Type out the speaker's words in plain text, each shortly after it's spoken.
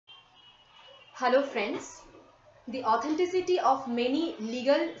Hello friends. The authenticity of many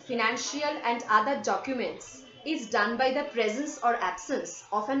legal, financial and other documents is done by the presence or absence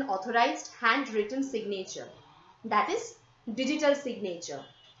of an authorized handwritten signature, that is digital signature,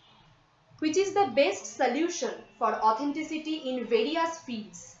 which is the best solution for authenticity in various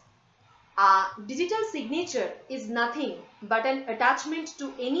fields. A digital signature is nothing but an attachment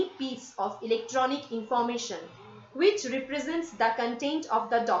to any piece of electronic information which represents the content of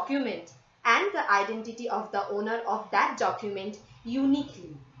the document and the identity of the owner of that document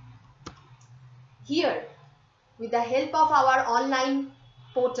uniquely. Here, with the help of our online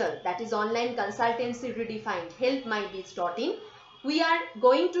portal, that is online consultancy redefined helpmybiz.in, we are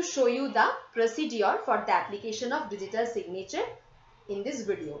going to show you the procedure for the application of digital signature in this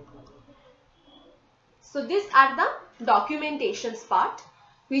video. So these are the documentations part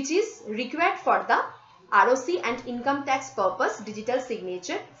which is required for the ROC and income tax purpose digital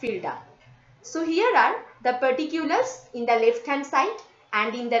signature filled up. So here are the particulars in the left hand side,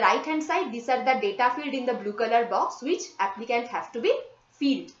 and in the right hand side these are the data field in the blue color box which applicant have to be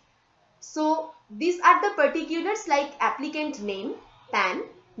filled. So these are the particulars like applicant name, PAN,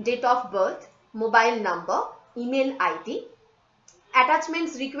 date of birth, mobile number, email ID.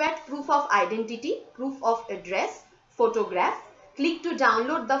 Attachments required proof of identity, proof of address, photograph. Click to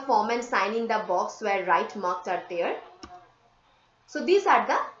download the form and sign in the box where right marked are there. So these are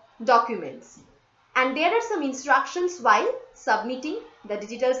the documents, and there are some instructions while submitting the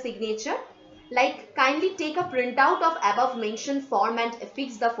digital signature, like kindly take a printout of above mentioned form and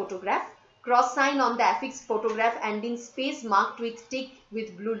affix the photograph, cross sign on the affixed photograph and in space marked with tick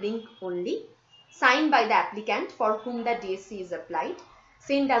with blue link only, signed by the applicant for whom the DSC is applied,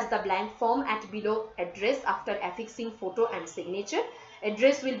 send as the blank form at below address after affixing photo and signature.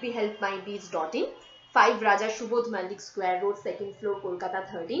 Address will be helpmybiz.in, 5 Raja Subodh Mallik Square Road, 2nd floor, Kolkata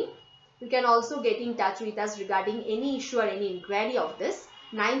 13. You can also get in touch with us regarding any issue or any inquiry of this,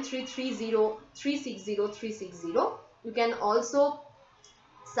 9330360360. You can also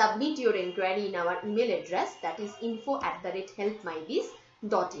submit your inquiry in our email address, that is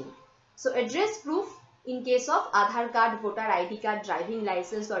info@helpmybiz.in. So address proof in case of Aadhaar card, voter ID card, driving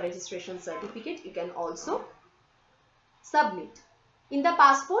license or registration certificate, you can also submit. In the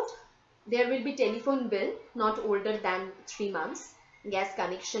passport, there will be telephone bill not older than 3 months, gas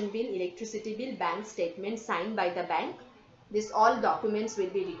connection bill, electricity bill, bank statement signed by the bank. This all documents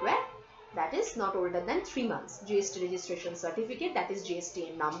will be required, that is not older than 3 months. GST registration certificate, that is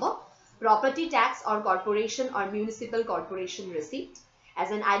GSTN number. Property tax or corporation or municipal corporation receipt.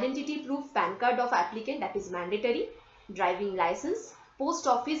 As an identity proof, PAN card of applicant, that is mandatory. Driving license. Post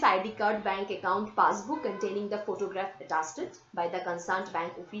office ID card, bank account, passbook containing the photograph attested by the concerned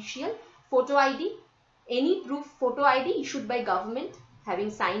bank official. Photo ID, any proof photo ID issued by government having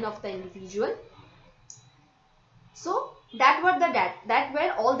sign of the individual. So that were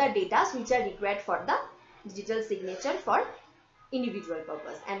all the data which are required for the digital signature for individual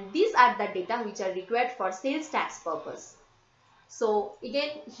purpose, and these are the data which are required for sales tax purpose. So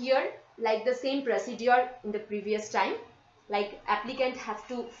again here, like the same procedure in the previous time, like applicant have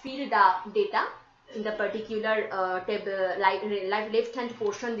to fill the data in the particular table, like left hand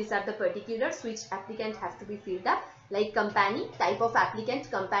portion. These are the particulars which applicant have to be filled up, like company, type of applicant,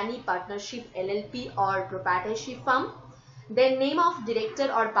 company, partnership, LLP or proprietorship firm, then name of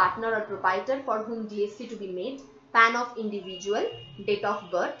director or partner or proprietor for whom DSC to be made, PAN of individual, date of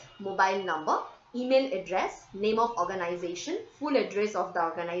birth, mobile number, email address, name of organization, full address of the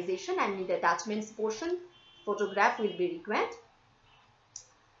organization, and in the attachments portion, photograph will be required.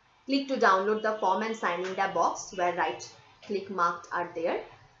 Click to download the form and sign in the box where right click marked are there.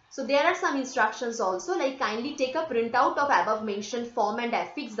 So there are some instructions also, like kindly take a printout of above mentioned form and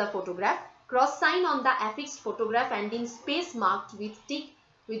affix the photograph, cross sign on the affixed photograph and in space marked with tick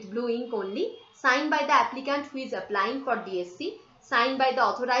with blue ink only, signed by the applicant who is applying for DSC, signed by the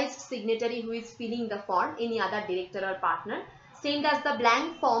authorized signatory who is filling the form, any other director or partner, send as the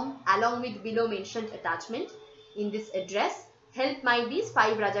blank form along with below mentioned attachment in this address, Helpmybiz,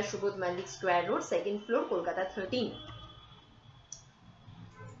 5 Raja Subodh Mallik Square Road, 2nd floor, Kolkata 13.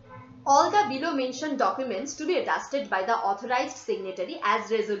 All the below mentioned documents to be attested by the authorized signatory as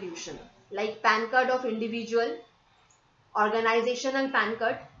resolution, like PAN card of individual, organizational PAN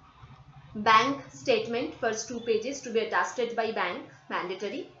card, bank statement first 2 pages to be attested by bank,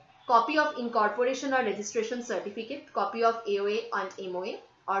 mandatory, copy of incorporation or registration certificate, copy of AOA and MOA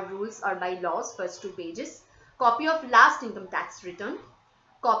or rules or bylaws first 2 pages, copy of last income tax return,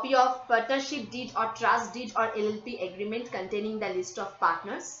 copy of partnership deed or trust deed or LLP agreement containing the list of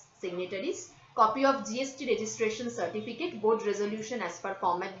partners, signatories, copy of GST registration certificate, board resolution as per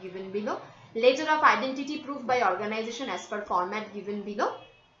format given below, letter of identity proof by organization as per format given below.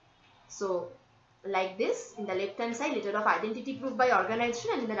 So like this, in the left hand side letter of identity proof by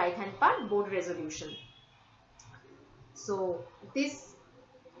organization, and in the right hand part board resolution. So this,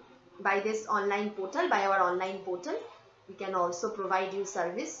 by this online portal, by our online portal, we can also provide you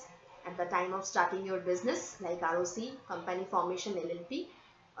service at the time of starting your business like ROC, company formation, LLP,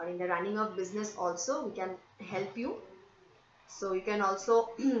 or in the running of business also we can help you. So you can also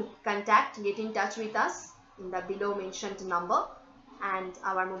get in touch with us in the below mentioned number, and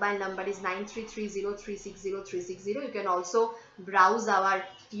our mobile number is 9330360360. You can also browse our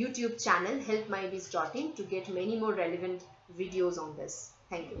YouTube channel helpmybiz.in to get many more relevant videos on this.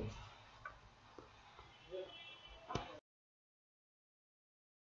 Thank you.